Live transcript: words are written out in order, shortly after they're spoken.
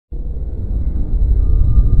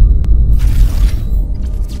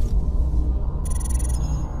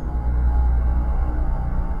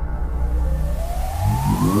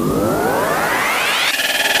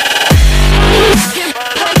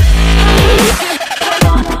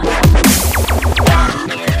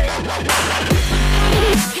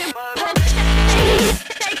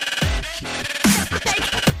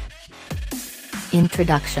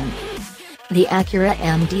introduction. The Acura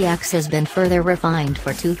MDX has been further refined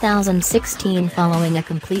for 2016 following a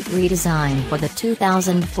complete redesign for the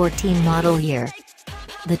 2014 model year.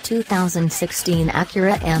 The 2016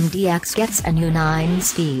 Acura MDX gets a new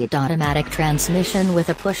 9-speed automatic transmission with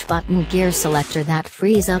a push-button gear selector that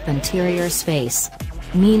frees up interior space.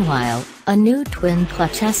 Meanwhile, a new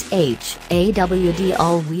twin-clutch SH-AWD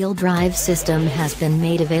all-wheel drive system has been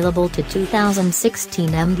made available to 2016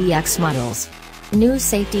 MDX models. New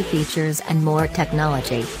safety features and more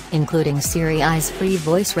technology, including Siri-free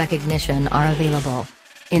voice recognition, are available.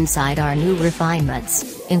 Inside are new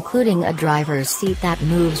refinements, including a driver's seat that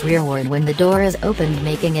moves rearward when the door is opened,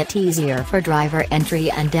 making it easier for driver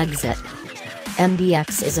entry and exit.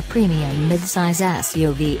 MDX is a premium midsize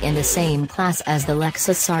SUV in the same class as the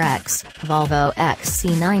Lexus RX, Volvo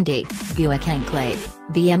XC90, Buick Enclave,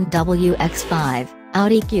 BMW X5,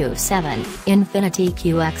 Audi Q7, Infiniti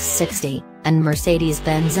QX60, and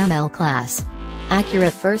Mercedes-Benz ML-Class.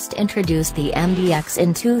 Acura first introduced the MDX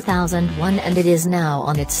in 2001 and it is now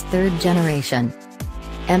on its third generation.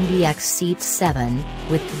 MDX seats 7,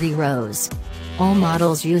 with 3 rows. All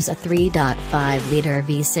models use a 3.5-liter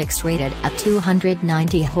V6 rated at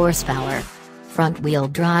 290 horsepower. Front-wheel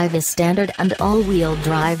drive is standard and all-wheel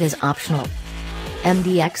drive is optional.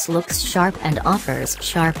 MDX looks sharp and offers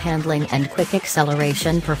sharp handling and quick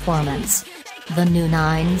acceleration performance. The new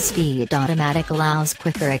 9-speed automatic allows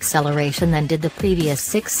quicker acceleration than did the previous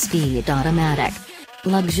 6-speed automatic.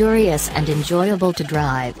 Luxurious and enjoyable to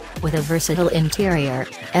drive, with a versatile interior,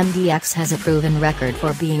 MDX has a proven record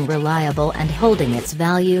for being reliable and holding its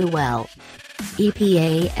value well.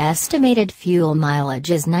 EPA estimated fuel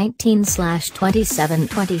mileage is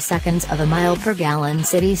 19/27 seconds of a mile per gallon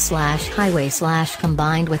city/highway/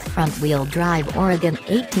 combined with front-wheel drive Oregon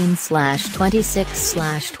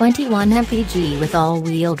 18/26/21 mpg with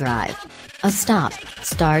all-wheel drive. A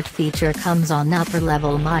stop-start feature comes on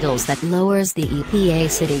upper-level models that lowers the EPA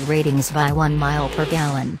city ratings by 1 mile per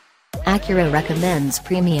gallon. Acura recommends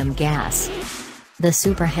premium gas. The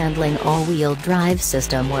super-handling all-wheel drive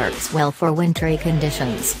system works well for wintry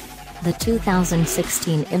conditions. The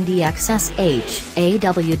 2016 MDX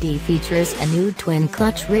SH-AWD features a new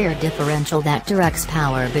twin-clutch rear differential that directs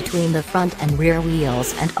power between the front and rear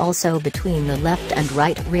wheels and also between the left and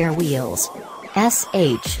right rear wheels.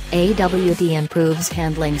 SH-AWD improves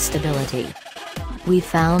handling stability. We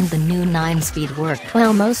found the new 9-speed worked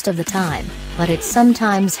well most of the time, but it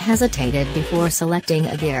sometimes hesitated before selecting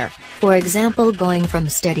a gear, for example going from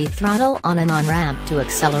steady throttle on an on-ramp to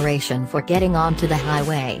acceleration for getting onto the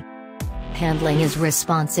highway. Handling is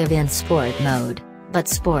responsive in sport mode, but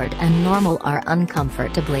sport and normal are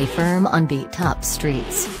uncomfortably firm on beat-up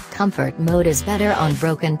streets. Comfort mode is better on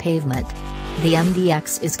broken pavement. The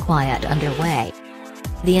MDX is quiet underway.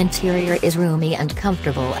 The interior is roomy and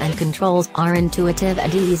comfortable and controls are intuitive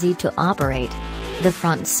and easy to operate. The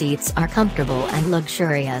front seats are comfortable and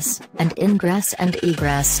luxurious, and ingress and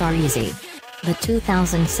egress are easy. The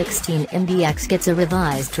 2016 MDX gets a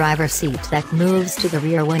revised driver seat that moves to the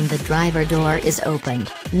rear when the driver door is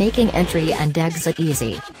opened, making entry and exit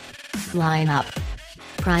easy. Lineup.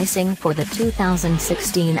 Pricing for the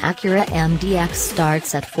 2016 Acura MDX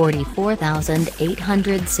starts at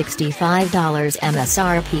 $44,865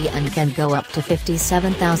 MSRP and can go up to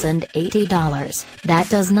 $57,080. That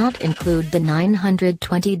does not include the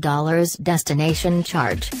 $920 destination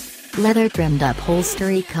charge. Leather-trimmed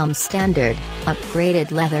upholstery comes standard,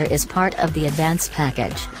 upgraded leather is part of the advance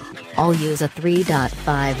package. All use a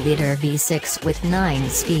 3.5-liter V6 with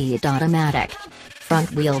 9-speed automatic.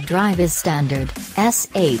 Front-wheel drive is standard,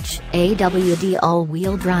 SH-AWD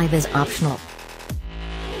all-wheel drive is optional.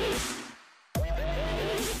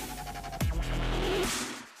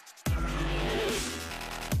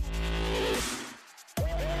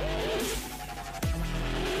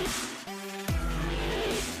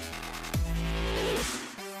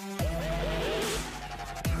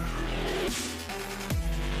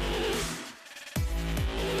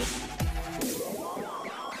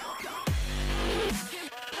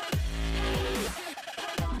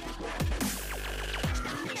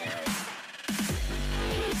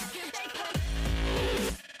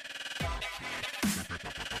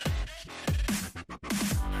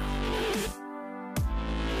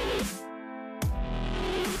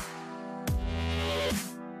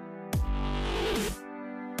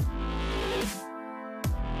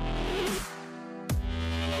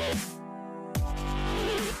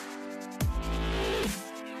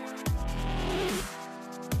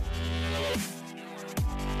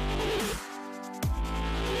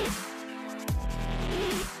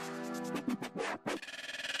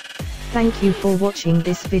 Thank you for watching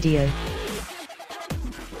this video.